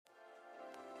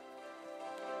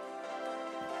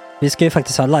Vi ska ju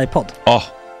faktiskt ha livepodd. Ja,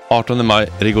 18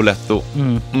 maj, Rigoletto.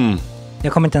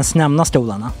 Jag kommer inte ens nämna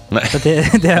stolarna. Nej. För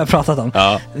det har jag pratat om.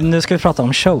 Ja. Nu ska vi prata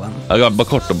om showen. Ja, bara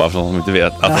kort då, bara för de som inte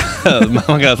vet.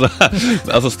 Man kan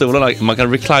alltså stolarna, man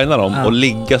kan reclina dem och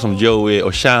ligga som Joey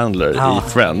och Chandler i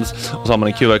Friends. Och så har man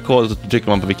en QR-kod och så trycker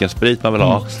man på vilken sprit man vill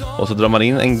ha. Och så drar man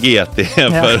in en GT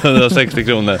för 160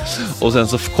 kronor. Och sen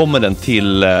så kommer den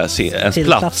till ens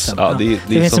plats. Ja, det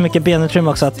finns så mycket benutrymme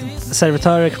också att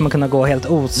servitörer kommer kunna gå helt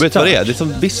ostört. Vet du vad det är? Det är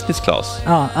som business class.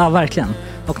 Ja, verkligen.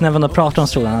 Och när man då pratar om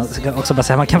stolarna så kan jag också bara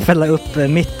säga att man kan fälla upp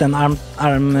mitten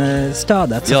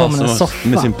armstödet så får man en soffa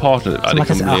med sin partner. Ja, det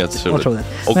kommer bli helt otroligt.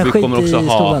 Och men vi kommer också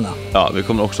stolarna. vi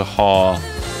kommer också ha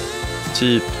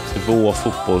typ 2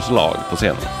 fotbollslag på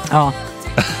scenen. Ja.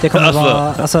 Det kommer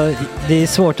vara, alltså det är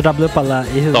svårt att rabbla upp alla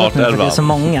i huvudet nu för det är så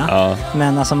många. Ja.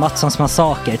 Men alltså Mattssons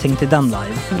massaker, tänk till den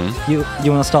live.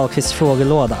 Jonas Dahlqvists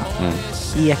frågelåda.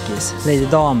 Ekis, Lady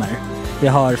Damer. Vi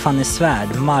har Fanny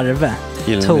Svärd, Marve,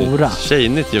 Tora.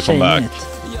 Tjejnytt gör comeback.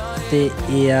 Det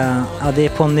är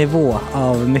på en nivå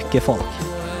av mycket folk.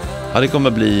 Ja, det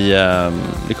kommer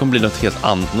bli något helt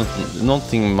annat.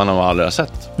 Någonting man har aldrig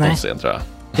sett på scen, tror jag.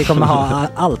 Vi kommer ha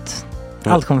allt.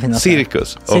 Allt kommer finnas.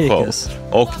 Cirkus.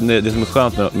 Och det som är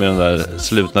skönt med de där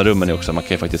slutna rummen är också att man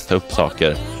kan ju faktiskt ta upp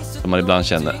saker som man ibland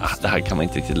känner det här kan man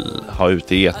inte riktigt ha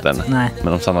ute i etern. Nej.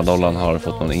 Men om Sanna Dollan har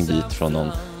fått någon invit från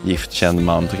någon giftkänd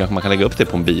man så kanske man kan lägga upp det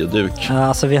på en bioduk. Ja,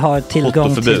 alltså vi har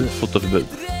tillgång till fotoförbud.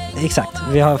 Exakt,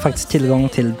 vi har faktiskt tillgång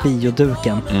till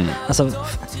bioduken. Alltså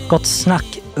Gott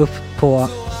Snack upp på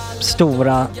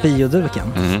stora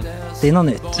bioduken. Det är något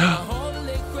nytt.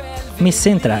 Missa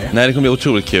inte det här. Nej, det kommer bli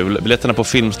otroligt kul. Biljetterna på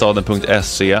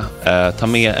filmstaden.se. Ta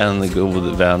med en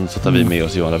god vän så tar vi med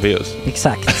oss Johan Rabaeus.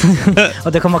 Exakt.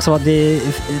 Och det kommer också vara det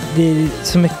är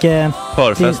så mycket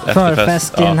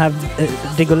förfest i den här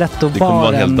Rigoletto-baren. Det kommer vara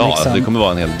en hel dag. Liksom. Det kommer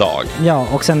vara en hel dag. Ja,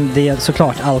 och sen det är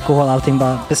såklart alkohol, allting.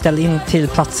 Bara beställ in till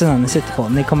platserna ni sitter på.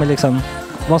 Ni kommer liksom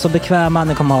vara så bekväma,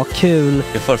 ni kommer ha kul.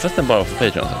 Är förfesten bara för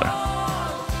Patreon eller?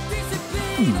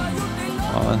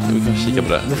 Ja, vi kan kika på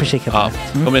det. Vi får kika på det.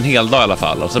 Det kommer en hel dag i alla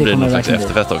fall. Och så blir det någon slags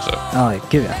efterfest också. Ja,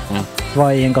 gud ja.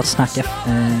 Vad är en Gott Snack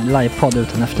livepodd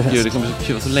utan efterfest? Gud, det kommer bli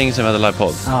kul. Så länge sedan vi hade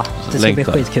livepodd. Ja, det ska bli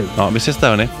skitkul. Ja, vi ses där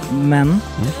hörni. Men,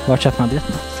 vart köper man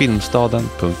biljetterna?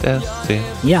 Filmstaden.se.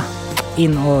 Ja,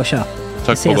 in och köp.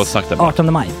 Tack på Gott Snack där.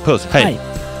 18 maj. Puss, hej.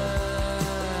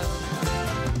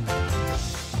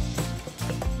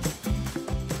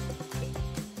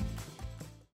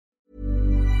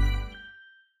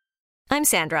 I'm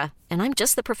Sandra, and I'm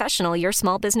just the professional your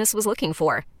small business was looking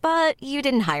for. But you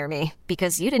didn't hire me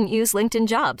because you didn't use LinkedIn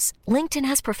Jobs. LinkedIn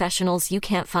has professionals you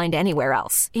can't find anywhere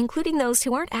else, including those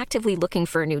who aren't actively looking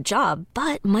for a new job,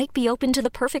 but might be open to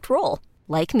the perfect role,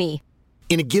 like me.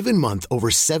 In a given month, over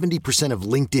 70% of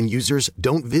LinkedIn users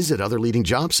don't visit other leading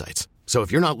job sites. So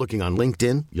if you're not looking on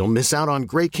LinkedIn, you'll miss out on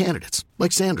great candidates,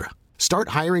 like Sandra. Start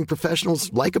hiring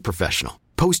professionals like a professional.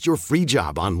 Post your free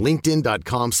job on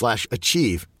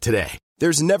linkedin.com/achieve today.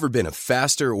 There's never been a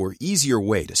faster or easier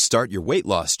way to start your weight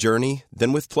loss journey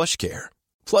than with PlushCare.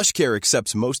 PlushCare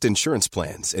accepts most insurance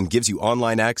plans and gives you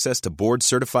online access to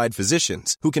board-certified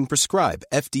physicians who can prescribe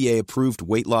FDA-approved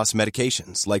weight loss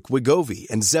medications like Wegovy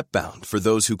and Zepbound for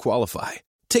those who qualify.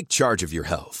 Take charge of your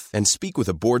health and speak with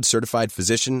a board-certified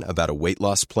physician about a weight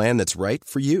loss plan that's right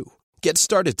for you. Get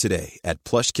started today at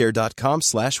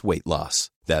plushcare.com/weightloss.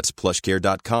 That's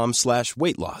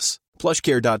plushcare.com/weightloss.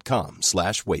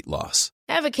 plushcare.com/weightloss.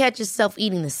 Ever catch yourself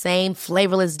eating the same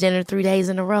flavorless dinner 3 days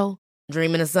in a row?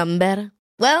 Dreaming of something better?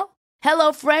 Well,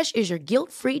 HelloFresh is your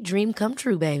guilt-free dream come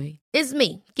true, baby. It's me,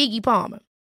 Keke Palmer.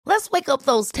 Let's wake up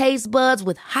those taste buds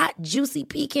with hot, juicy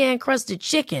pecan-crusted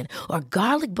chicken or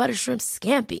garlic butter shrimp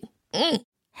scampi.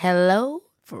 Hello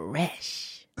Fresh.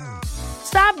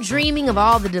 Stop dreaming of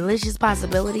all the delicious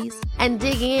possibilities and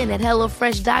dig in at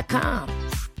HelloFresh.com.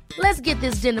 Let's get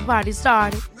this dinner party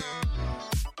started.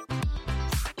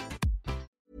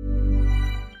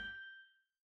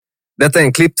 Detta är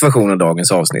en klippt version av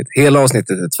dagens avsnitt. Hela avsnittet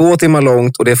är 2 timmar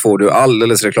långt och det får du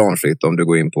alldeles reklamfritt om du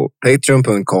går in på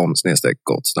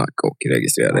patreon.com/gottsnack och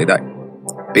registrerar dig där.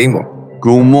 Bingo!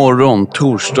 God morgon,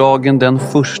 torsdagen den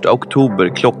 1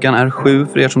 oktober. Klockan är 7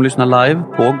 för er som lyssnar live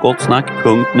på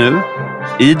gottsnack.nu.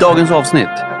 I dagens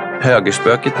avsnitt,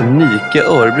 högerspöket Nike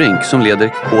Örbrink som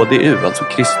leder KDU, alltså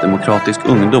Kristdemokratisk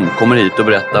ungdom, kommer hit och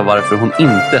berättar varför hon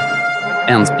inte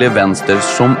ens blev vänster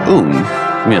som ung,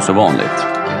 som är så vanligt.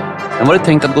 Den var det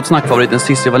tänkt att Gottsnack-favoriten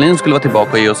Cissi Wallin skulle vara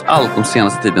tillbaka och ge oss allt om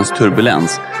senaste tidens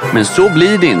turbulens. Men så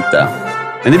blir det inte.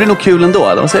 Men det blir nog kul ändå,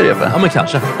 eller vad säger du? Ja, men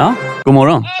kanske. Ja, god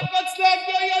morgon.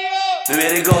 Nu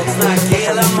är det Gottsnack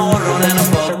hela morgonen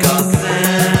och podcasten.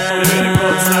 Nu är det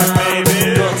Gottsnack,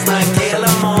 baby. Gottsnack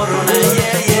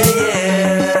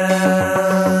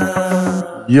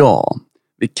Ja,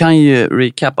 vi kan ju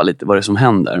recappa lite vad det är som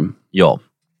händer. Ja.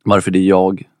 Varför det är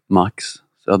jag, Max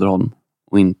Söderholm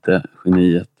och inte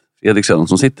geniet Fredrik Söderholm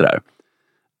som sitter där.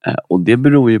 Och det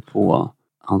beror ju på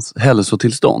hans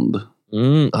hälsotillstånd.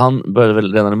 Han började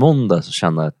väl redan i måndags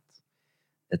känna ett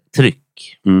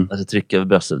tryck. Alltså tryck över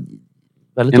bröstet.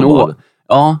 Väldigt ovanligt.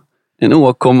 Ja, en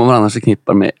åkomma man annars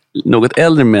förknippar med något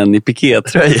äldre män i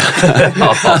pikétröja.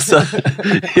 Alltså,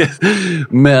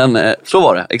 men så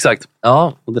var det, exakt.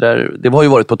 Ja. Och det har ju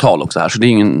varit på tal också här, så det är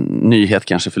ingen nyhet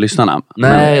kanske för lyssnarna.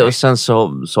 Nej, och sen så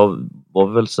var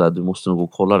vi väl så här, du måste nog gå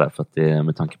och kolla där för att det är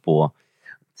med tanke på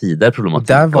tidigare problematik.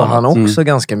 Där var han också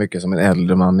ganska mycket som en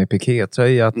äldre man i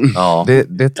pikétröja. Ja.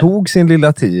 Det tog sin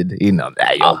lilla tid innan.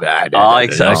 Nej,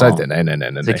 exakt. Nej.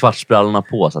 Det är kvartsbrallorna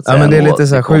på så att säga. Ja, men det är lite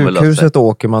så här, sjukhuset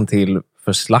åker man till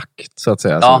för slakt så att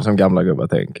säga, som gamla gubbar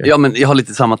tänker. Ja, men jag har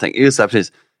lite samma tänk. Just så här,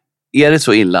 precis. Är det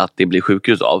så illa att det blir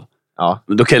sjukhus av? Ja.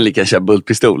 Då kan jag lika köra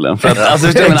bultpistolen. För att, alltså,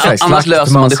 annars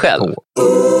löser man det själv.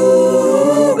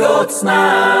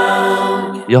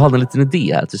 Jag hade en liten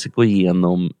idé här att vi ska gå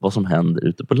igenom vad som händer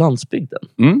ute på landsbygden.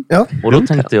 Ja. Och då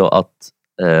tänkte jag att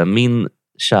min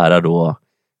kära då,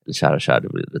 kära, det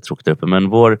blir lite tråkigt där uppe, men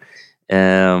vår,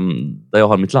 där jag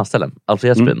har mitt landställe,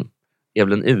 Alfred Esplin, är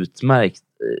väl en utmärkt,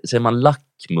 säger man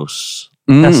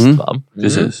lackmustest va?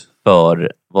 Precis.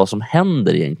 För vad som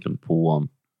händer egentligen på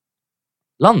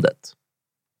landet.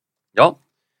 Ja.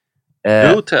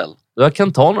 Hotel. Jag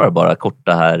kan ta några bara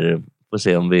korta här för att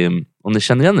se om ni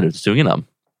känner igen er ut i stugorna.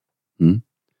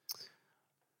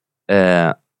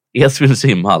 Edsbyn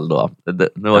simhall då.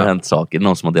 Nu har det hänt saker.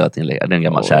 Någon som har delat inlägg. Det är en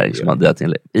gammal kärring som har delat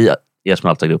inlägg i Edsbyn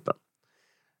Alta-gruppen.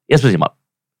 Edsbyn simhall.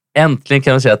 Äntligen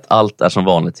kan vi säga att allt är som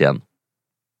vanligt igen.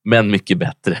 Men mycket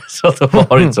bättre. Så att det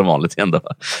var inte som vanligt igen då.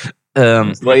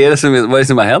 Vad är det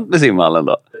som har hänt med simhallen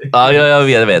då? Ja,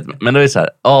 jag vet. Men det är så här.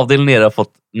 Avdelningen har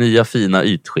fått nya fina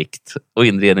ytskikt och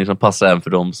inredning som passar även för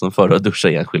dem som föredrar att duscha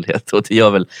i enskildhet. Och det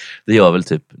gör väl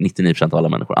typ 99% av alla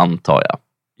människor, antar jag.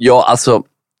 Ja, alltså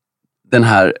den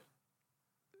här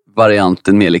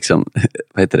varianten med liksom,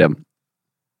 vad heter det?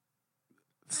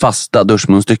 Fasta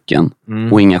duschmunstycken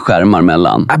och inga skärmar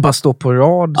mellan. Bara stå på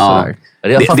rad sådär.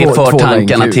 Det för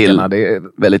tankarna till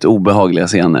väldigt obehagliga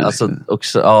scener. Alltså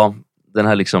också, den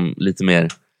här liksom lite mer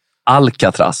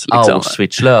Alcatraz liksom.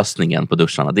 Auschwitz-lösningen på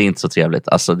duscharna. Det är inte så trevligt.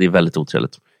 Alltså det är väldigt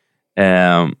otrevligt.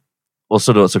 Och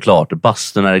så då såklart,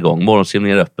 bastun är igång.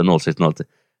 Morgonsimningen är öppen 06.00.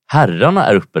 Herrarna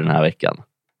är uppe den här veckan.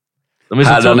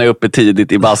 Herrarna är uppe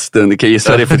tidigt i bastun. Det kan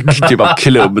gissa vad det är för typ av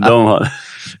klubb de har.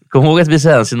 Kom ihåg att vi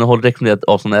hänsyn rekommenderat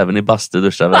avstånd även i bastu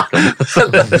duschar veckan.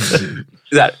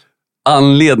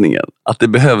 Anledningen att det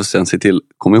behövs en se till,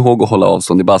 kom ihåg att hålla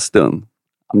avstånd i bastun.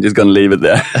 I'm just gonna leave it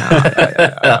there.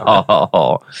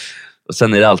 Ja. Och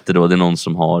sen är det alltid då, det är någon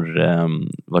som har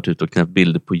varit ute och knäppt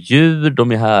bilder på djur,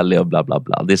 de är härliga och bla bla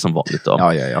bla. Det är som vanligt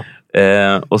då.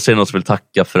 Ja. Och sen någon som vill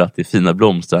tacka för att det är fina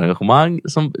blomsterarrangemang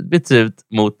som byts ut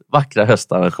mot vackra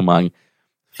höstarrangemang.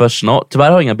 För snart, tyvärr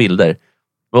har jag inga bilder.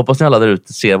 Jag hoppas ni alla där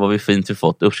ute ser vad vi fint vi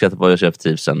fått. Uppskattar vad jag köpt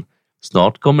trivseln.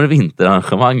 Snart kommer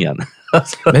vinterarrangemangen.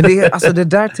 Men det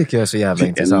där tycker jag är så jävla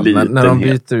intressant. När de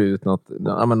byter ut något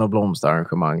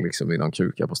blomsterarrangemang liksom i någon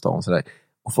kruka på stan sådär.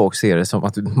 Och folk ser det som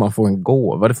att man får en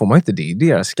gåva. Det får man inte, det är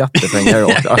deras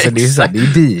skattepengar. Alltså det är så här, det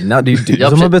är dina. Det är ju du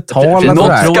som har betalat för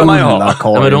det här. Ska man ju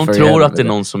ha. Men de tror att det är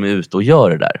någon som är ute och gör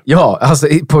det där. Ja, alltså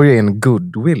på ren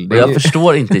goodwill. Jag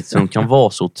förstår inte att de kan vara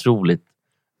så otroligt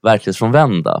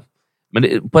verklighetsfrånvända.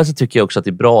 Men på ett sätt tycker jag också att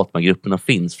det är bra att de här grupperna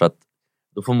finns. För att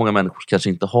då får många människor kanske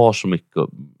inte ha så mycket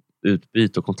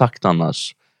utbyte och kontakt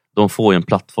annars. De får ju en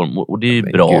plattform och det är ju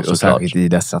bra såklart. Särskilt i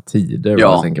dessa tider.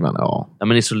 Ja. Tänker man, men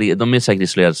de är säkert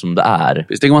isolerade som det är.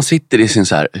 Visst, man sitter i sin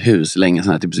så här huslänga,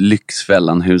 sån här typ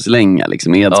Lyxfällan huslänga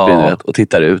liksom, i Edsbyn och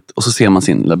tittar ut. Och så ser man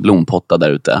sin lilla blompotta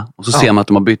där ute. Och så ser man att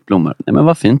de har bytt blommor. Nej, men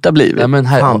vad fint det har blivit. Ja, men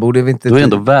här, borde vi inte då är det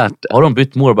ändå värt det. Har de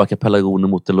bytt Mårbacka pelargoner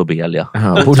mot en lobelia?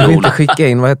 Ja, borde vi inte skicka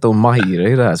in, vad heter hon, Mahira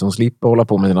i det här som slipper hålla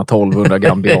på med sina 1200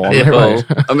 gambianer?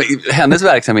 Ja, men hennes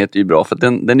verksamhet är ju bra för att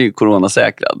den är ju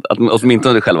coronasäkrad. Att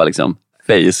åtminstone det själva liksom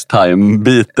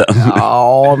FaceTime-biten.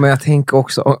 Ja, men jag tänker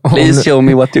också... Please show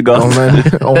me what you got.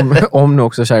 Om nu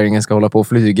också kärringen ska hålla på och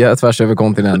flyga tvärs över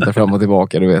kontinenten fram och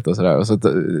tillbaka, du vet, och sådär. Och så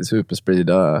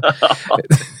supersprida...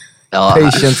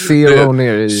 Patient zero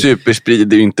ner i...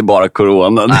 Supersprider ju inte bara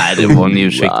corona. Nej, det var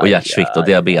njursvikt och hjärtsvikt och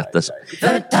diabetes.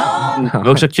 Men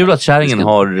också kul att kärringen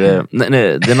har... Nej,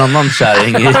 det är en annan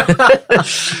kärring.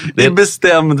 Det är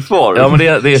bestämd form. Ja, men det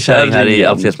är kärring här i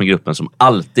Alfredsgruppen som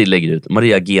alltid lägger ut.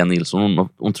 Maria G. Nilsson,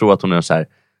 hon tror att hon är en så här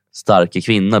starka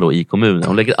kvinna då i kommunen.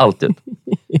 Hon lägger alltid ut.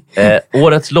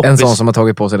 Årets loppis... En sån som har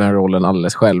tagit på sig den rollen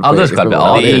alldeles själv. Alldeles själv,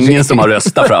 ja. Det är ingen som har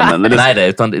röstat fram den. Nej,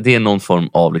 utan det är någon form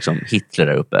av liksom Hitler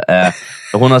där uppe.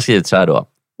 Hon har skrivit så här då.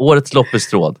 Årets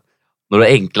loppistråd. Några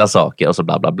enkla saker och så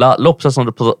bla bla bla. Loppsar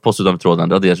som postas utanför tråden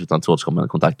raderas utan trådskommen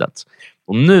kontaktplats.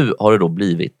 Och nu har det då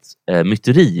blivit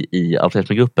myteri i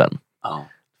Alfaismgruppen.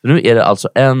 För nu är det alltså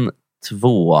 1,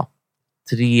 2,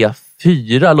 3,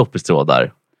 4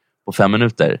 loppistrådar på 5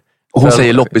 minuter. Och hon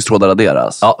säger loppistrådar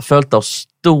raderas. Ja, följt av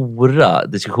stora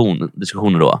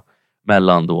diskussioner då.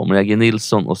 Mellan då Maria G.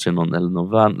 Nilsson och så någon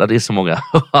Elinor Wern. Det är så många.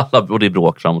 Och det är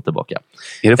bråk fram och tillbaka.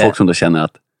 Är det folk som då känner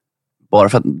att bara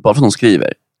för att de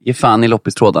skriver ge fan i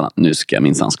loppistrådarna, nu ska jag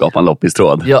minsann skapa en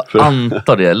loppistråd. Jag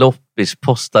antar det. Loppis,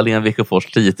 Postalen,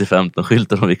 Vickofors 10-15,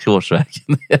 skyltar om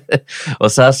Vickforsvägen.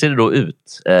 Och så här ser det då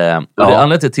ut. Och det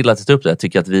anledningen till att jag tar upp det, jag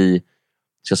tycker att vi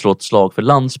ska slå ett slag för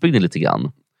landsbygden lite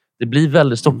grann. Det blir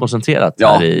väldigt Stockkoncentrerat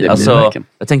här i. Alltså,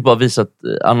 jag tänkte bara visa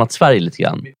ett annat Sverige lite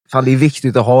grann. Fan, det är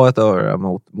viktigt att ha ett öra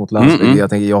mot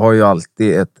landsbygden. Jag har ju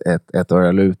alltid ett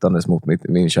öra lutandes mot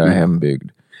min kära hembygd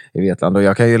i Vetlanda. Och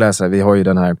jag kan ju läsa, vi har ju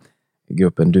den här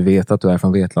gruppen Du vet att du är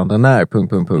från Vetlanda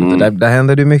när... Där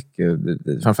händer det mycket.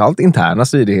 Framförallt interna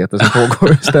stridigheter som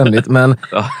pågår ständigt. Men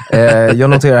jag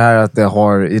noterar här att det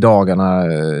har i dagarna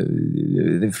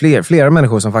flera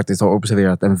människor som faktiskt har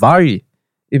observerat en varg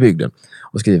i bygden.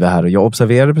 Och skriver här, och jag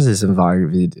observerade precis en varg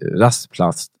vid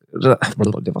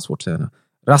det var svårt att säga nu.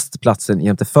 Rastplatsen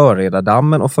jämte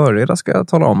Förredardammen. Och Förreda ska jag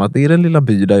tala om att det är den lilla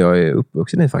by där jag är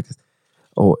uppvuxen i faktiskt.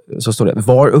 Och så står det,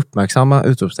 var uppmärksamma,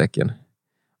 utropstecken.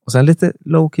 Och sen lite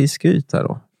low-key skryt här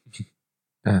då.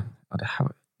 Det här,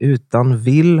 utan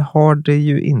vill har det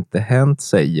ju inte hänt,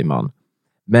 säger man.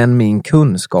 Men min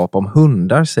kunskap om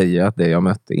hundar säger att det jag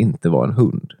mötte inte var en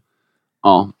hund.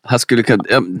 Ja, här skulle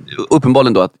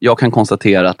uppenbarligen då att jag kan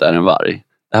konstatera att det är en varg.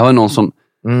 Det här var någon som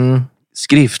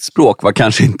skriftspråk var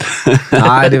kanske inte...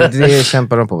 Nej, det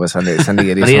kämpar de på med. Sen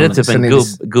är det typ en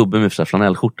gubbe med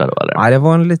flanellskjorta då, eller? Nej, det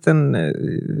var en liten...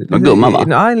 gumma, va?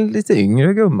 Nej, en lite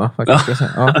yngre gumma faktiskt.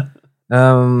 Ja.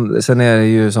 Sen är det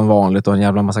ju som vanligt då en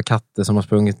jävla massa katter som har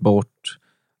sprungit bort.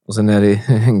 Och sen är det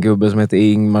en gubbe som heter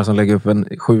Ingmar som lägger upp en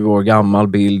 7 år gammal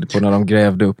bild på när de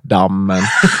grävde upp dammen.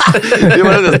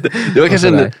 det var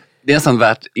kanske det är nästan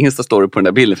värt Insta-story på den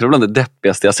där bilden. För det var bland det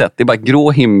deppigaste jag sett. Det är bara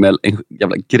grå himmel, en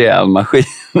jävla grävmaskin.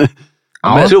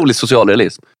 Ja. Otroligt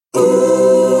socialrealism.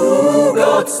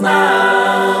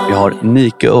 Vi har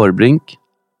Nike Örbrink,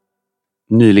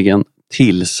 nyligen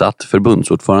tillsatt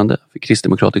förbundsordförande för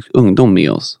Kristdemokratisk ungdom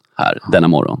med oss här denna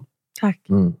morgon. Tack.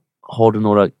 Har du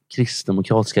några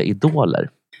kristdemokratiska idoler?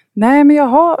 Nej, men jag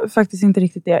har faktiskt inte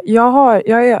riktigt det. Jag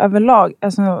är överlag,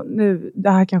 alltså nu, det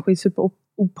här kanske är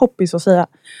superopoppis att säga,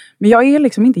 men jag är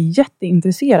liksom inte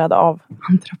jätteintresserad av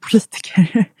andra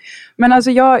politiker. Men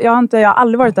alltså jag har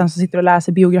aldrig varit den som sitter och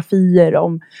läser biografier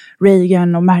om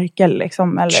Reagan och Merkel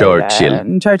liksom, eller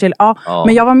Churchill. Ja.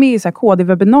 Men jag var med i så här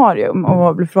KD-webbinarium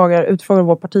och blev utfrågad av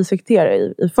vår partisekreterare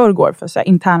i förrgår för så här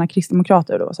interna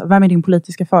kristdemokrater då, så här, vem är din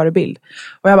politiska förebild?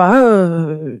 Och jag bara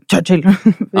Churchill.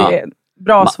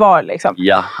 Bra svar liksom.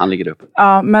 Ja, han ligger upp.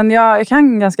 Ja, men jag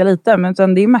kan ganska lite. Men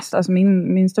det är mest, alltså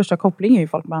min största koppling är ju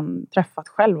folk man träffat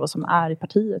själv och som är i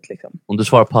partiet liksom. Om du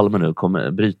svarar Palme nu,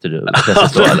 bryter du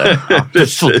intresset då, eller?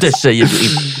 Så det säger du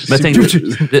inte. Men jag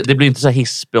tänkte, det blir inte så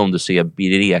hispig om du ser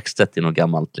Birger Ekstedt i något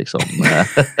gammalt liksom,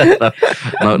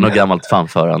 något gammalt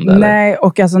fanförande. Nej,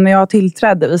 och alltså när jag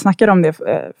tillträdde, vi snackade om det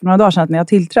för några dagar sedan, att när jag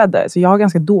tillträdde, så jag har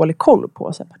ganska dålig koll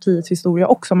på så här, partiets historia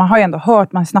också. Man har ju ändå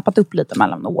hört, man har snappat upp lite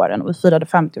mellan åren och vi firade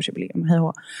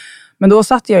 50-årsjubileum. Men då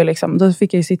satt jag ju liksom, då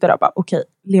fick jag ju sitta där och bara, okej,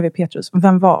 Levi Petrus,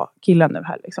 vem var killen nu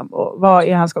här liksom? Och vad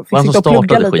är hans... Fick sitta och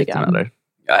plugga lite grann. Eller?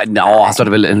 Ja, han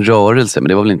startade väl en rörelse, men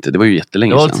det var väl inte, det var ju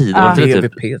jättelänge sedan. Det var tidigt,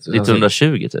 typ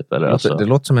 1920 typ, eller? Alltså. Det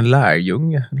låter som en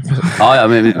lärjunge. Ja,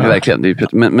 men verkligen.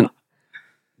 Men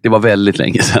det var väldigt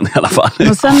länge sedan i alla fall.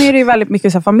 Och sen är det ju väldigt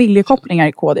mycket så här familjekopplingar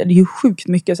i KD. Det är ju sjukt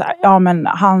mycket så här, ja men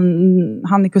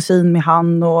han är kusin med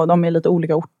han och de är lite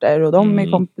olika orter och de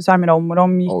är kompisar med dem och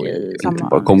de gick i samma... Inte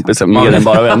bara kompisar, mer än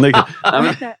bara vänner.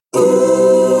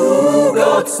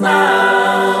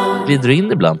 Glider du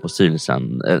in ibland på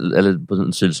styrelsen eller på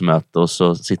en styrelsemöte och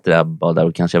så sitter jag bara där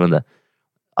och kanske, jag vet inte,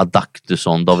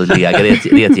 Adaktusson, David Lega, det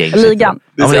är ett gäng. Ligan.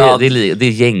 Ja, det är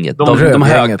gänget. De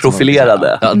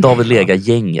högprofilerade. Ja, David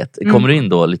Lega-gänget. Kommer du in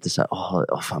då lite så här,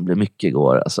 fan, det blev mycket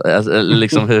igår. Alltså,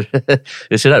 liksom hur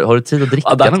ser det där? Har du tid att dricka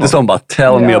någon gång? Adaktusson bara,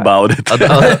 tell me about it.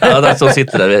 Adaktusson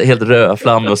sitter där, helt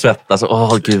rödflammig och svettas.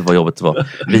 Gud vad jobbigt det var.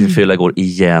 Vinfylla går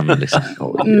igen. Liksom.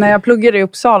 När jag pluggade i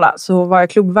Uppsala så var jag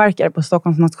klubbverkare på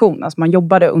Stockholms nation. Alltså man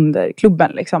jobbade under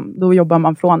klubben. Liksom. Då jobbar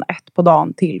man från 1 på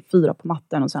dagen till 4 på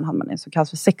natten och sen hade man en så kallad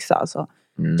 6, alltså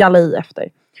galla i efter.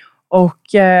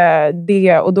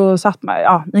 Och då satt man,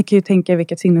 ni kan ju tänka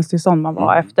vilket sinnestillstånd man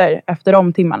var efter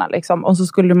de timmarna liksom. Och så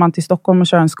skulle man till Stockholm och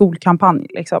köra en skolkampanj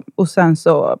liksom. Och sen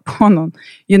så på någon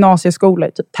gymnasieskola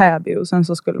i typ Täby, och sen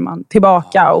så skulle man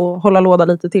tillbaka och hålla låda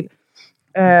lite till.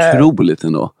 Otroligt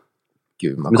ändå.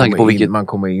 Gud, man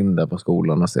kommer in där på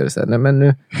skolan och ser det så här, nej men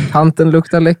nu, tanten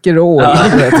luktar läckerol.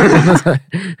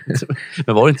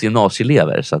 Men var det inte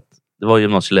gymnasieelever? Så att, det var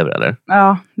gymnasieelever, eller?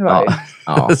 Ja, det var det.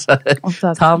 Ja.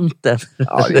 Tanten.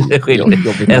 Ja, det skiljer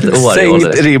ett år.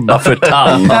 Sänkt ribba för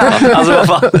tant. Alltså vad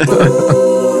fan.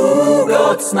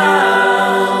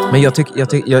 Men jag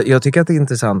tycker att det är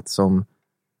intressant som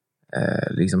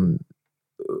liksom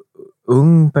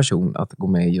ung person att gå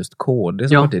med i just KD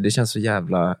som parti. Det känns så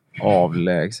jävla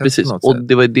avlägset. Precis, på något och sätt.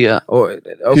 det var det. Och hur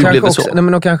kanske blev det också, så? nej,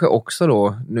 men och kanske också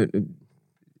då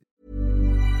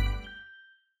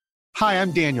Hi,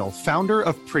 I'm Daniel, founder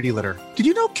of Pretty Litter. Did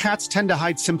you know cats tend to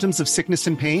hide symptoms of sickness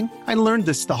and pain? I learned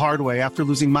this the hard way after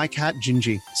losing my cat,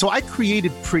 Gingy. So I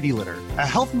created Pretty Litter, a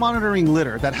health monitoring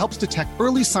litter that helps detect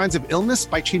early signs of illness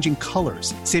by changing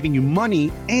colors, saving you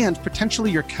money and potentially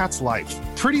your cat's life.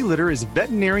 Pretty Litter is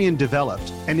veterinarian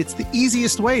developed, and it's the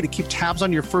easiest way to keep tabs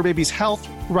on your fur baby's health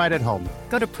right at home.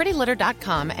 Go to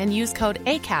prettylitter.com and use code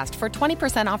ACAST for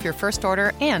 20% off your first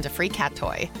order and a free cat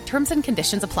toy. Terms and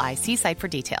conditions apply. See site for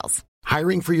details.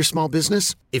 Hiring for your small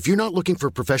business? If you're not looking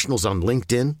for professionals on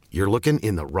LinkedIn, you're looking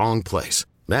in the wrong place.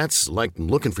 That's like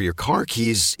looking for your car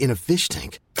keys in a fish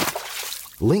tank.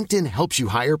 LinkedIn helps you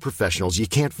hire professionals you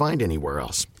can't find anywhere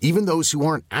else, even those who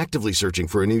aren't actively searching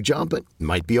for a new job but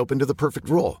might be open to the perfect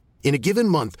role. In a given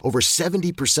month, over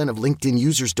 70% of LinkedIn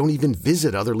users don't even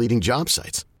visit other leading job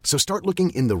sites. So start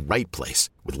looking in the right place.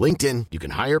 With LinkedIn, you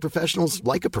can hire professionals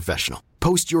like a professional.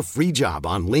 Post your free job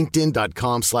on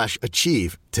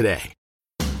linkedin.com/achieve today.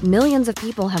 Millions of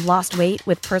people have lost weight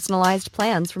with personalized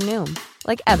plans from Noom.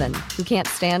 Like Evan, who can't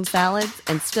stand salads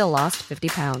and still lost 50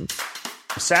 pounds.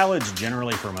 Salads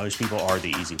generally for most people are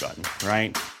the easy button,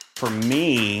 right? For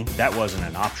me, that wasn't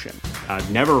an option. I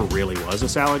never really was a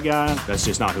salad guy. That's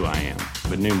just not who I am.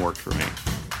 But Noom worked for me.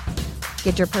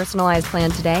 Get your personalized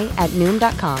plan today at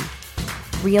Noom.com.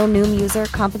 Real Noom user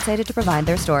compensated to provide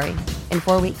their story. In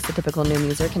 4 weeks, the typical Noom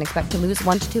user can expect to lose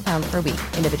 1 to 2 pounds per week.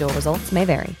 Individual results may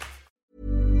vary.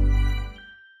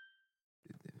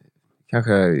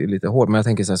 kanske lite hård, men jag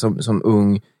tänker så här, som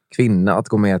ung kvinna att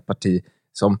gå med i ett parti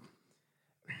som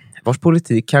vars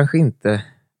politik kanske inte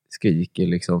skriker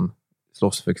liksom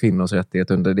slåss för kvinnors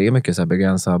rättigheter. Det är mycket så här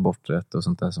begränsa aborträtt och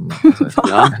sånt där som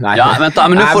vänta,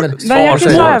 men nu får jag kan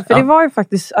säga, för det var ju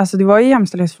faktiskt, alltså det var ju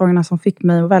jämställdhetsfrågorna som fick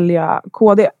mig att välja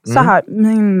KD. Så här,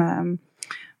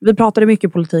 vi pratade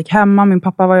mycket politik hemma. Min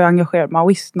pappa var ju engagerad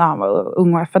maoist när han var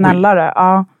ung och FNL-are.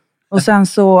 Ja. Och sen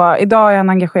så, idag är jag en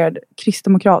engagerad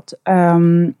kristdemokrat.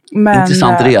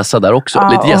 Intressant resa där också,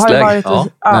 lite gästläge.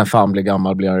 När fan blir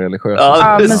gammal blir han religiös.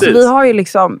 Men så vi har ju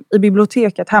liksom, i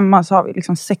biblioteket hemma så har vi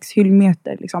liksom 6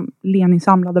 hyllmeter liksom Lenin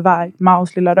samlade verk,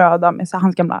 Maos lilla röda med så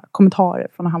hans gamla kommentarer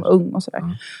från när han var ung och sådär.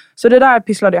 Så det där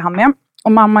pysslade han med.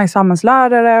 Och mamma är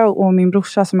samhällslärare och min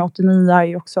brorsa som är 89 är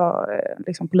ju också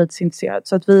liksom politiskt intresserad.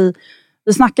 Så att vi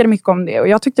snackade mycket om det och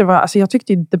jag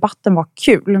tyckte debatten var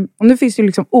kul. Och nu finns det ju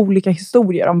liksom olika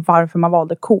historier om varför man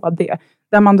valde KD.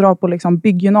 Där man drar på liksom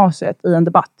bygggymnasiet i en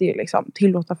debatt, det är liksom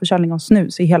tillåta försäljning av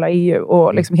snus i hela EU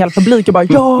och liksom hela publiken bara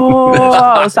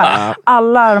ja! Och så här,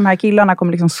 alla de här killarna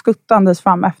kommer liksom skuttandes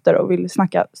fram efter och vill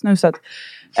snacka snuset.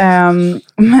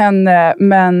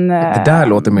 Men det där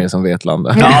låter mer som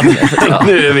Vetlanda.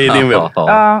 Nu är vi i din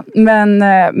värld.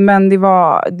 Men det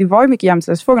var ju mycket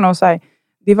jämställdhetsfrågor och så här,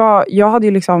 jag hade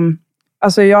ju liksom,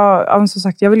 alltså som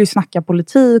sagt, jag ville ju snacka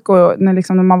politik och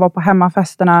när man var på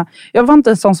hemmafesterna, jag var inte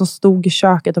en sån som stod i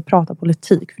köket och pratade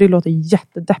politik, för det låter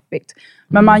jättedeppigt.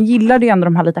 Men man gillade ju ändå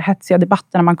de här lite hetsiga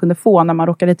debatterna man kunde få när man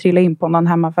råkade trilla in på någon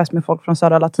hemmafest med folk från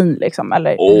Södra Latin liksom,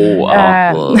 eller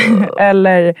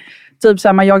eller typ så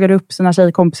här, man jagade upp sina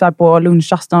tjejkompisar på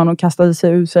lunchrasten och kastade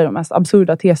sig ut sig de mest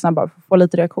absurda teserna bara för att få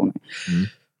lite reaktioner.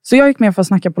 Så jag gick med för att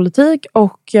snacka politik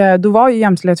och då var ju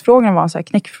jämställdhetsfrågorna en så här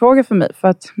knäckfråga för mig. För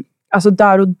att alltså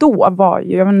där och då var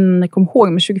ju, jag vet inte om ni kommer ihåg,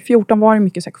 men 2014 var det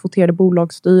mycket så här kvoterade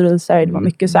bolagsstyrelser. Det var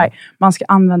mycket så här, man ska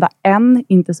använda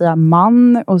inte säga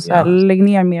man och så här, lägga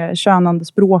ner mer könande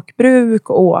språkbruk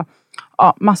och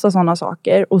massa sådana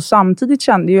saker. Och samtidigt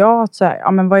kände jag att så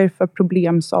här, men vad är det för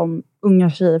problem som unga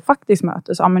tjejer faktiskt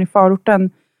möter? Så, men i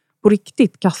förorten på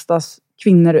riktigt kastas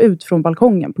kvinnor ut från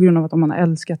balkongen på grund av att man har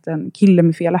älskat en kille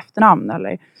med fel efternamn.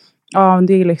 Eller,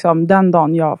 det är liksom den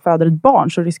dagen jag föder ett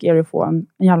barn så riskerar jag att få en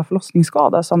jävla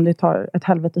förlossningsskada som det tar ett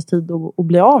helvetes tid att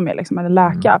bli av med liksom, eller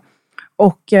läka.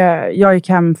 Och jag gick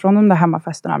hem från de där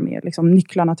hemmafesterna med liksom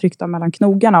nycklarna tryckta mellan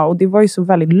knogarna. Och det var ju så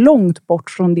väldigt långt bort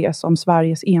från det som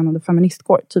Sveriges enade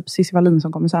feministkår, typ Cissi Wallin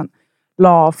som kommer sen,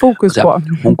 la fokus på.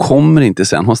 Hon kommer inte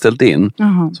sen, hon har ställt in.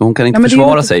 Så hon kan inte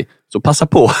försvara sig. Så passa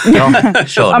på.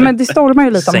 Ja, men det stormar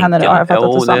ju lite om henne. Ja, jag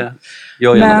fattat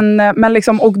det. Men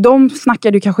liksom, och de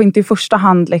snackade ju kanske inte i första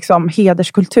hand liksom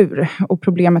hederskultur och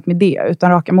problemet med det.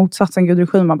 Utan raka motsatsen. Gudrun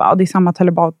Schyman bara, det är samma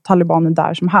talibaner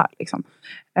där som här. Liksom.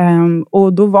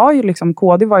 Och då var ju liksom,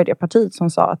 KD var ju det partiet som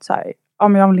sa att så här, ja,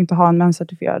 men jag vill inte ha en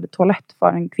menscertifierad toalett för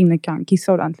en kvinna kan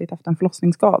kissa ordentligt efter en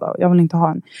förlossningsskada. Jag vill inte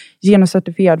ha en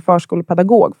genuscertifierad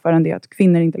förskolepedagog förrän det att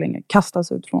kvinnor inte längre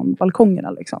kastas ut från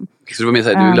balkongerna. Liksom. Så du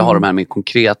vill ha de här med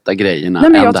konkreta grejerna? Nej,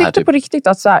 men jag tyckte på riktigt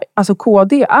att så här, alltså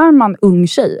KD, är man ung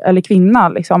tjej eller kvinna,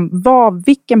 liksom,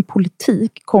 vilken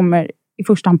politik kommer i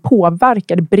första hand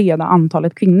påverka det breda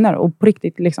antalet kvinnor och på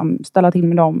riktigt liksom, ställa till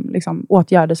med de liksom,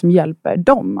 åtgärder som hjälper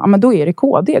dem? Ja, men då är det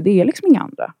KD, det är liksom inga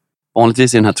andra.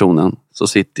 Vanligtvis i den här tronen så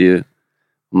sitter ju,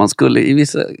 man skulle i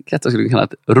vissa kretsar skulle kalla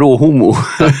det råhomo.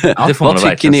 Vad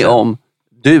tycker ni om,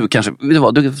 du kanske, vet du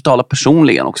vad, du får tala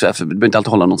personligen också, för du behöver inte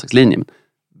alltid hålla någon slags linje, men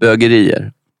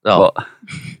bögerier. Ja.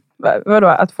 Vadå,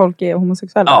 att folk är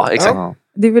homosexuella? Ja, exakt. Ja.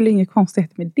 Det är väl inget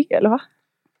konstigt med det, eller va?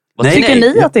 Tycker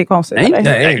ni att det är konstigt?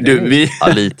 Nej, vi... Ja,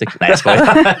 lite. Nej, jag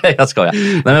skojar. Jag skojar.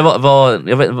 Nej, men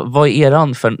vad är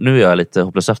eran, för nu är jag lite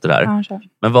hopplös efter det här. Ja,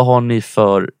 men vad har ni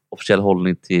för officiell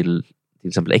hållning till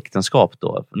exempel äktenskap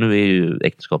då? Nu är ju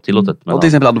äktenskap tillåtet. Och till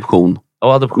exempel adoption.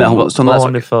 Ja, adoption. Vad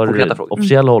har ni för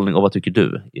officiell hållning och vad tycker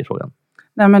du i frågan?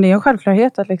 Nej, men det är en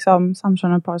självklarhet att liksom,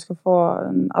 samkönade par ska få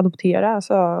adoptera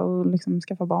alltså, och liksom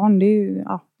skaffa barn. Det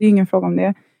är ju ingen fråga om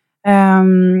det.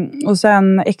 Och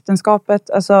sen äktenskapet,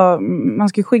 alltså, man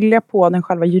ska skilja på den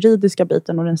själva juridiska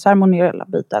biten och den ceremoniella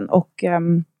biten. Och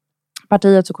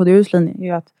partiets och KDUs linje är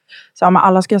ju att så,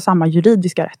 alla ska ha samma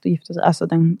juridiska rätt att gifta sig. Alltså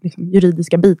den liksom,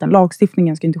 juridiska biten,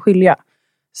 lagstiftningen ska inte skilja.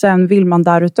 Sen vill man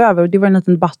därutöver, och det var en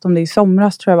liten debatt om det i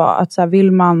somras tror jag var, att så här,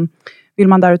 vill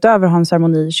man därutöver ha en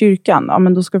ceremoni i kyrkan, ja,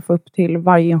 men då ska det få upp till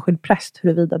varje enskild präst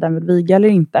huruvida den vill viga eller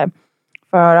inte.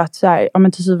 För att så här, ja,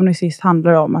 men till syvende och sist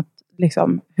handlar det om att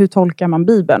liksom, hur tolkar man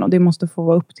Bibeln, och det måste få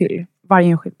vara upp till varje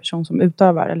enskild person som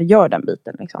utövar eller gör den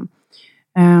biten. Liksom.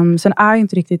 Sen är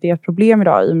inte riktigt det ett problem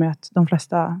idag i och med att de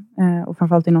flesta, och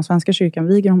framförallt inom Svenska kyrkan,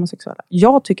 viger homosexuella.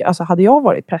 Jag tycker, alltså hade jag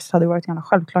varit präst hade det varit en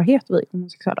självklarhet att viga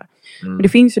homosexuella. Men det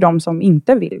finns ju de som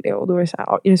inte vill det, och då är det så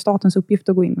här, är det statens uppgift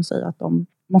att gå in och säga att de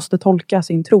måste tolka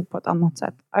sin tro på ett annat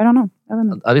sätt? I don't know. Jag vet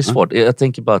inte. Ja, det är svårt. Jag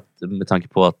tänker bara att med tanke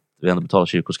på att vi ändå betalar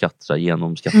kyrkoskatt så här,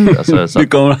 genom skatter. Alltså, så... Nu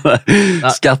kommer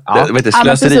skatter,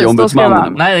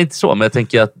 slöseriombudsmannen. Nej, inte så. Men jag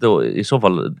tänker att då, i så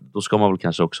fall då ska man väl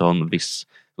kanske också ha en viss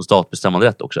statbestämmande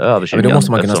rätt också över kyrkan. Men då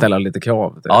måste man kunna ställa lite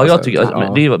krav. Ja, jag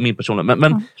tycker, det är min personliga.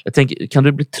 Men jag tänker, kan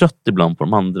du bli trött ibland på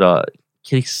de andra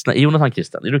kristna? Är Jonathan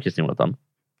kristen? Är du kristen, Jonathan?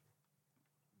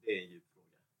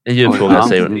 En djup fråga,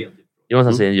 säger du.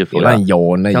 Jonathan säger en djup fråga.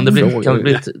 Kan du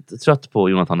bli trött på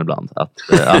Jonathan ibland? Att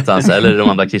han, eller de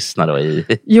andra kristna då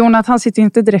Jonathan sitter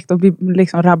inte direkt och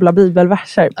liksom rabblar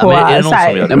bibelverser på... Ja, men är det någon som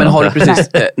gör det? Nej, men har du precis...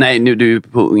 nej, nu du är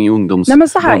på ungdoms... Nej, men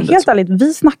så här, helt ärligt.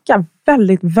 Vi snackar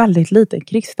väldigt, väldigt lite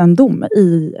kristendom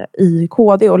i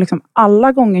KD. Och liksom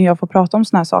alla gånger jag får prata om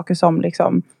såna här saker som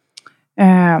liksom...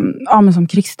 men som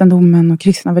kristendomen och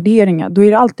kristna värderingar, då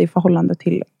är det alltid i förhållande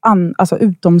till alltså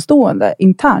utomstående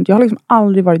internt. Jag har liksom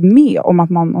aldrig varit med om att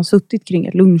man har suttit kring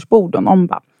ett lunchbord och någon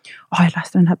bara, jag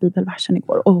läste den här bibelversen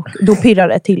igår och då pirrar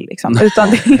det till liksom. Utan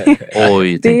det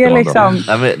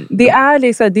är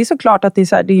liksom det är såklart att det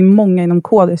är många inom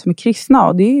KD som är kristna,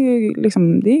 och det är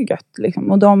liksom, det är gött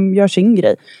liksom, och de gör sin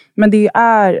grej. Men det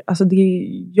är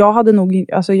jag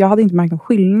hade inte märkt någon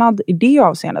skillnad i det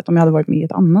avseendet om jag hade varit med i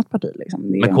ett annat parti liksom.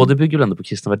 Men KD bygger väl ändå på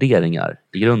kristna värderingar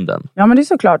i grunden. Ja, men det är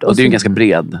såklart. Och det är ju ganska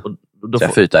bred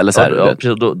fyta, eller så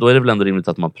här, då är det väl ändå rimligt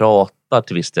att man pratar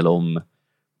till viss del om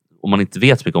man inte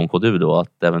vet så mycket om KDU då,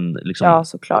 att även liksom... Ja,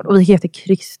 såklart. Och vi heter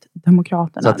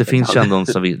Kristdemokraterna. Så att det finns ju ändå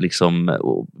som vi liksom...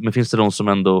 Men finns det de som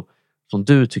ändå, som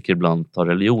du tycker ibland tar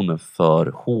religionen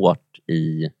för hårt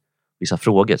i vissa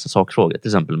frågor, så sakfrågor, till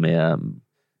exempel med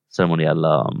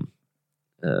ceremoniella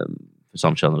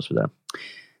samkönade och så vidare?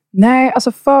 Nej,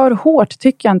 alltså för hårt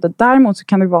tycker jag inte. Däremot så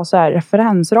kan det vara så här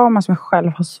referensramar som jag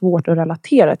själv har svårt att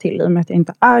relatera till, i och med att jag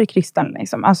inte är kristen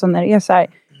liksom. Alltså när det är så här,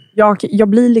 jag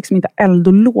blir liksom inte eld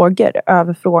och lågor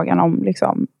över frågan om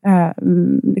liksom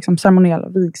ceremoniella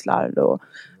vigslar, och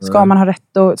ska man ha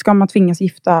rätt, och ska man tvingas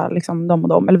gifta liksom dem och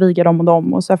dem, eller viga dem och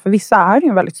dem, och så här, för vissa är det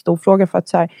en väldigt stor fråga, för att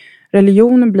så här,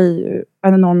 religionen blir ju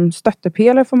en enorm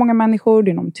stöttepelare för många människor,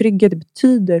 det är enorm trygghet, det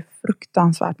betyder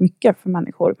fruktansvärt mycket för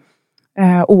människor.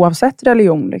 Oavsett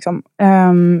religion liksom.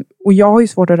 Och jag har ju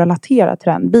svårt att relatera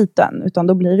till den biten. Utan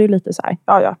då blir det lite så här,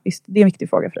 ja visst, det är en viktig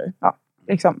fråga för dig. Ja,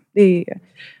 liksom,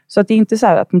 så att det är inte så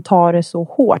här att de tar det så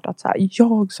hårt att så här,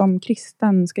 jag som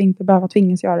kristen ska inte behöva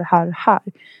tvingas göra det här.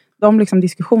 De liksom,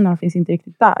 diskussionerna finns inte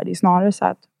riktigt där. Det är snarare så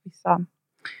här att vissa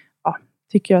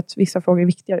tycker att vissa frågor är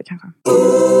viktigare kanske.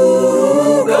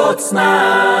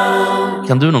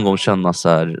 Kan du någon gång känna så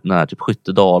här när typ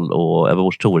Skyttedal och Ebba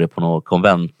Busch Thor är på någon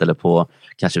konvent eller på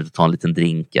kanske ut och ta en liten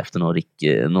drink efter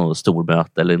någon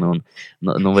stormöte eller någon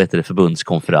vad heter det,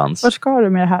 förbundskonferens? Var ska du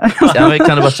med det här? Ja, men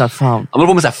kan det vara så här, fan. Man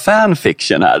får med så här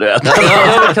fanfiction här, du vet.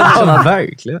 Ja,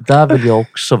 verkligen. Där vill jag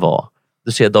också vara.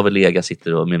 Du ser David Lega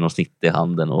sitter med någon snitt i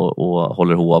handen och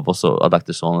håller hov och så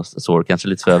Adaktusson står kanske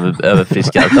lite för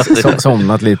överfriskad.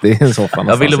 Somnat lite i soffan.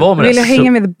 Jag ville vara med det.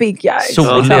 Hänga med the big guys.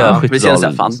 Soliga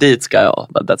Skyttedal. Fan, dit ska jag.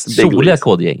 Soliga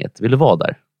kodgänget. Vill du vara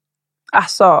där?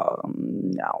 Alltså,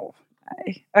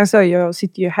 nej. Alltså, jag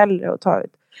sitter ju hellre och tar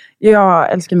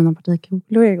jag älskar mina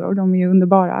partikollegor. De är ju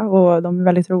underbara och de är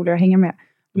väldigt roliga att hänga med.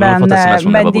 Men det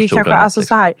är kanske alltså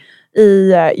så här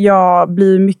jag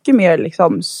blir mycket mer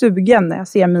liksom sugen när jag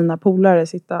ser mina polare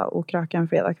sitta och kröka en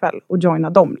fredagkväll och joina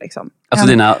dem liksom. Alltså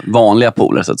dina vanliga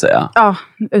polare så att säga. Ja,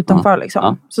 utanför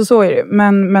liksom. Ja. Så är det.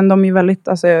 Men de är väldigt,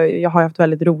 alltså jag har haft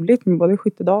väldigt roligt med både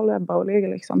Skyttedal och Ebba och Lega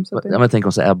liksom. Så men tänk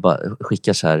om så Ebba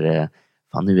skickar så här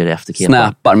fan, nu är det efter kepa.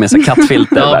 Snappar med så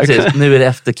kattfilter. Ja, precis. Nu är det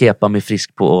efter kepa med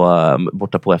frisk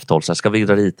borta på F12. Så här, ska vi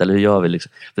dra dit eller hur gör vi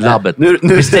liksom? För labbet.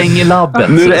 Vi stänger labbet.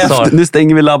 Nu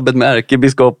stänger vi labbet med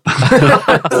ärkebiskop.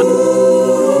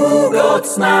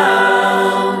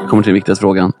 Kommer till den viktigaste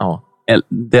frågan. Ja.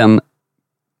 Den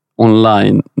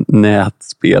online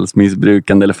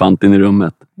nätspelsmissbrukande elefanten i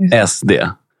rummet. SD.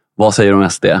 Vad säger du om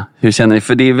SD? Hur känner ni?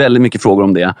 För det är väldigt mycket frågor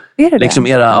om det. Är det liksom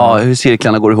era, hur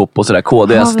cirklarna går ihop och sådär.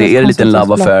 KD, SD, är det lite en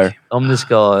love affair? Om ni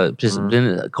ska,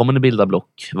 kommer ni bilda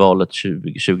block valet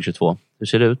 2022? Hur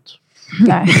ser det ut?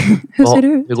 Nej, hur ser det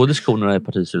ut? Hur går diskussionerna i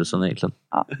partistyrelsen egentligen?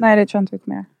 Ja, nej, det tror jag inte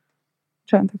med.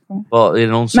 Är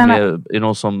det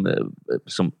någon som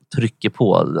som trycker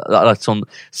på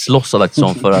slåss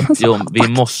Alexson för att vi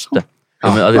måste...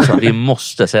 Ja, men vi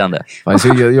måste säga det. Alltså,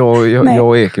 jag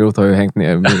och Ekeroth har ju hängt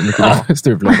ner mycket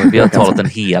styrplan. Vi har talat en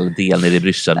hel del nere i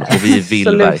Bryssel och vi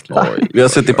vill verkligen. Vi har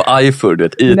suttit på iFood,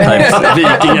 E-Times,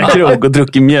 Vikingakrog och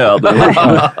druckit mjöd.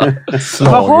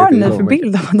 Vad har ni för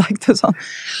bild av Adaktusson?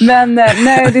 Men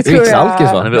nej, det tror jag...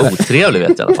 Alkis, va? Han är väl otrevlig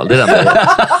vet jag i alla fall. Det är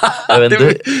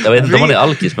det jag vet inte om han är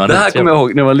alkis, men det här kommer jag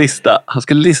ihåg när jag var lista. Han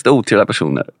skulle lista otrevliga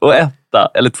personer. Och 1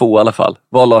 eller 2 i alla fall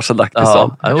var Lars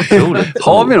Adaktusson. Ja, otroligt.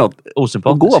 Har vi något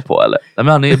osympatiskt att gå på eller? Nej, men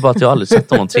han är ju bara att jag aldrig sett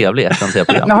honom trevlig i ett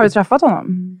tv-program. Men har du träffat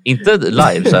honom? Inte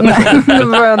live så här. Nej, det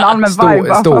var en allmän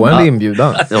vibe. Stående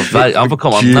inbjudan. Han får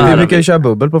komma nära. Vi kan ju köra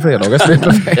bubbel på fredagar så det är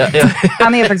perfekt.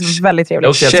 Han är faktiskt väldigt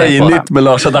trevlig. Tjejnytt med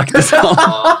Lars Adaktusson.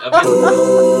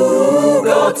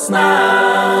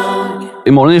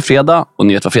 Imorgon är det fredag och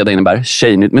ni vet vad fredag innebär.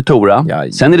 Tjejnytt med Tora.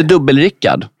 Sen är det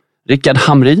dubbel-Rickard. Rickard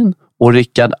Hamrin och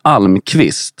Rickard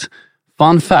Almqvist.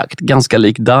 Fun fact, ganska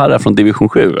lik Dara från Division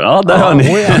 7. Ja, där hör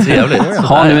ni. Trevligt.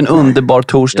 Ha nu en underbar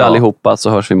torsdag allihopa så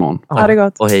hörs vi imorgon. Ha det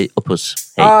gott. Och hej och puss.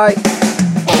 Hej.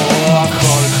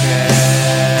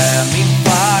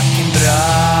 Min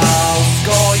brau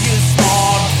ska ju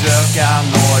snart röka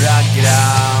några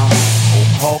gram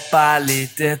och hoppa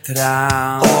lite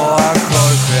tram.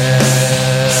 Jorge,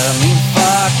 min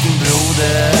fucking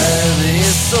broder, det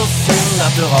är så synd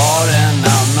att du har en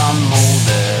annan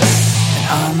moder.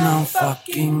 En annan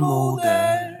fucking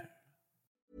moder.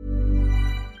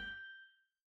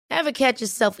 Ever catch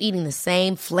yourself eating the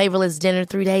same flavorless dinner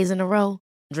 3 days in a row?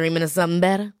 Dreaming of something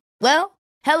better? Well,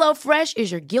 HelloFresh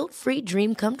is your guilt-free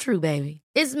dream come true, baby.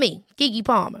 It's me, Keke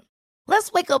Palmer.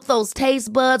 Let's wake up those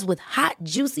taste buds with hot,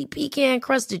 juicy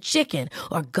pecan-crusted chicken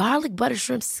or garlic butter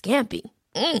shrimp scampi.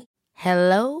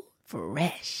 Hello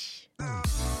Fresh.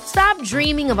 Stop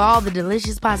dreaming of all the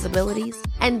delicious possibilities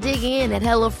and dig in at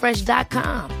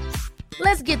HelloFresh.com.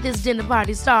 Let's get this dinner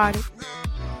party started.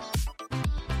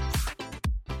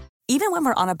 Even when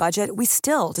we're on a budget, we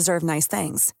still deserve nice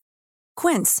things.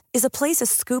 Quince is a place to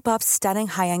scoop up stunning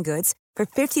high-end goods for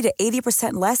 50 to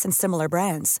 80% less than similar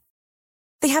brands.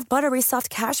 They have buttery soft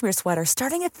cashmere sweaters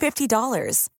starting at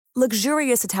 $50,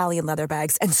 luxurious Italian leather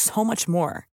bags, and so much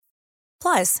more.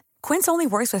 Plus, Quince only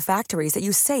works with factories that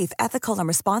use safe, ethical, and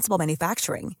responsible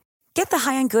manufacturing. Get the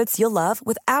high-end goods you'll love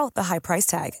without the high price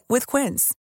tag with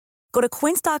Quince. Go to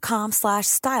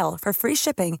quince.com/style for free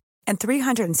shipping and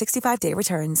 365-day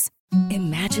returns.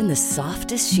 Imagine the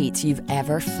softest sheets you've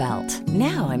ever felt.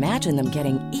 Now imagine them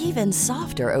getting even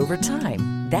softer over time.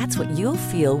 That's what you'll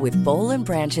feel with Boll &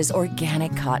 Branch's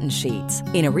organic cotton sheets.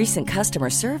 In a recent customer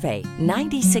survey,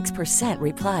 96%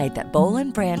 replied that Boll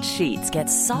 & Branch sheets get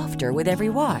softer with every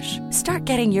wash. Start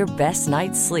getting your best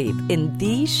night's sleep in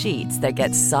these sheets that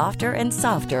get softer and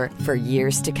softer for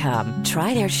years to come.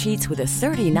 Try their sheets with a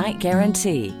 30-night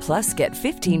guarantee. Plus, get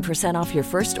 15% off your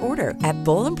first order at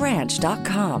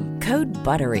bollandbranch.com. Code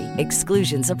BUTTERY.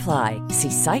 Exclusions apply.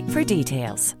 See site for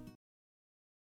details.